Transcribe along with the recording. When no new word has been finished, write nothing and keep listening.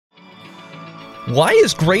Why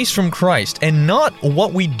is grace from Christ and not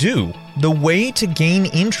what we do the way to gain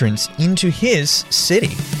entrance into His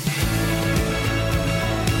city?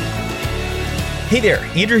 Hey there,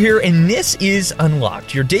 Andrew here, and this is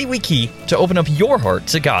Unlocked, your daily key to open up your heart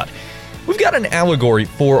to God. We've got an allegory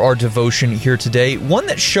for our devotion here today, one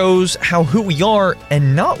that shows how who we are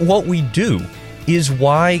and not what we do is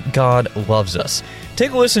why God loves us. Take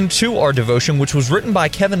a listen to our devotion, which was written by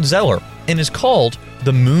Zeller and is called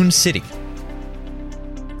The Moon City.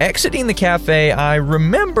 Exiting the cafe, I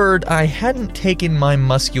remembered I hadn't taken my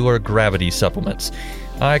muscular gravity supplements.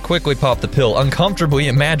 I quickly popped the pill, uncomfortably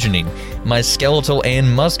imagining my skeletal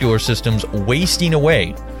and muscular systems wasting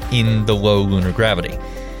away in the low lunar gravity.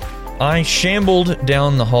 I shambled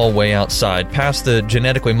down the hallway outside, past the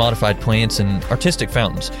genetically modified plants and artistic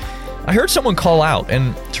fountains. I heard someone call out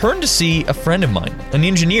and turned to see a friend of mine, an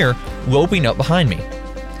engineer, loping up behind me.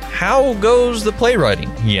 "How goes the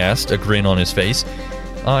playwriting?" he asked, a grin on his face.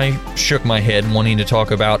 I shook my head, wanting to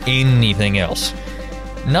talk about anything else.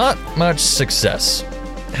 "Not much success.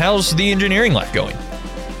 How's the engineering life going?"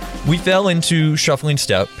 We fell into shuffling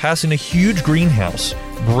step, passing a huge greenhouse,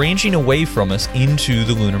 branching away from us into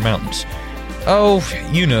the lunar mountains. "Oh,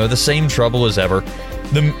 you know, the same trouble as ever.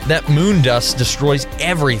 That moon dust destroys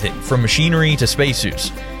everything from machinery to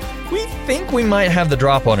spacesuits. We think we might have the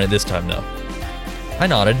drop on it this time, though." I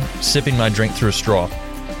nodded, sipping my drink through a straw.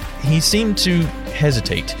 He seemed to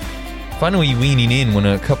hesitate, finally leaning in when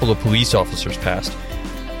a couple of police officers passed.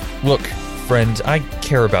 "Look, friend, I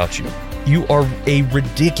care about you. You are a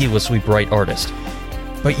ridiculously bright artist.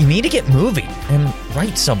 But you need to get moving and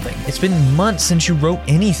write something. It's been months since you wrote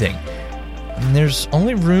anything. And there's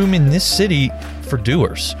only room in this city for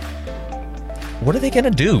doers." "What are they going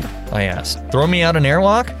to do?" I asked. "Throw me out an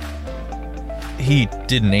airlock?" He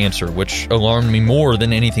didn't answer, which alarmed me more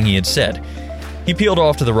than anything he had said. He peeled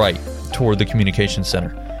off to the right, toward the communications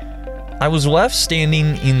center. I was left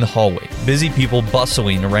standing in the hallway, busy people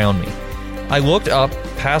bustling around me. I looked up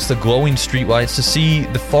past the glowing streetlights to see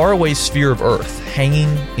the faraway sphere of Earth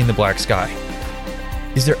hanging in the black sky.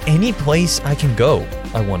 Is there any place I can go,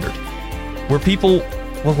 I wondered, where people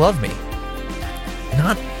will love me?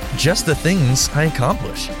 Not just the things I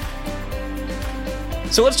accomplish.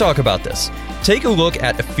 So let's talk about this. Take a look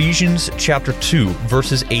at Ephesians chapter 2,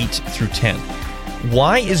 verses 8 through 10.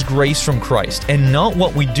 Why is grace from Christ and not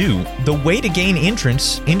what we do the way to gain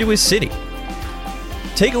entrance into His city?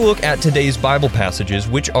 Take a look at today's Bible passages,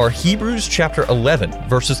 which are Hebrews chapter 11,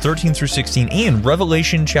 verses 13 through 16, and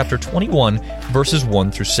Revelation chapter 21, verses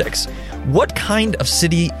 1 through 6. What kind of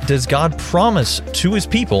city does God promise to His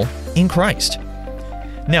people in Christ?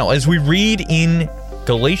 Now, as we read in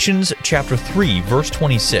Galatians chapter 3, verse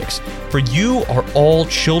 26, "For you are all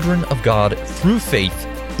children of God through faith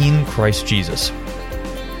in Christ Jesus."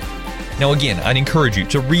 Now again, I'd encourage you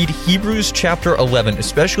to read Hebrews chapter 11,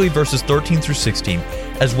 especially verses 13 through 16,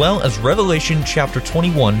 as well as Revelation chapter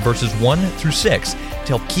 21, verses 1 through 6,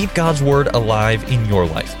 to help keep God's Word alive in your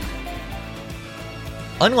life.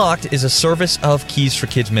 Unlocked is a service of Keys for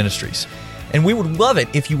Kids Ministries, and we would love it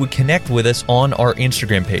if you would connect with us on our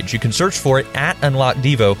Instagram page. You can search for it at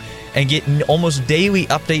 @UnlockedDevo and get almost daily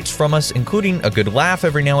updates from us, including a good laugh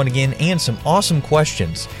every now and again and some awesome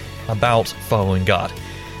questions about following God.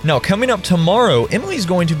 Now, coming up tomorrow, Emily's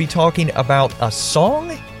going to be talking about a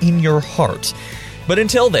song in your heart. But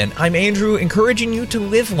until then, I'm Andrew, encouraging you to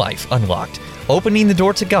live life unlocked, opening the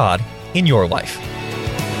door to God in your life.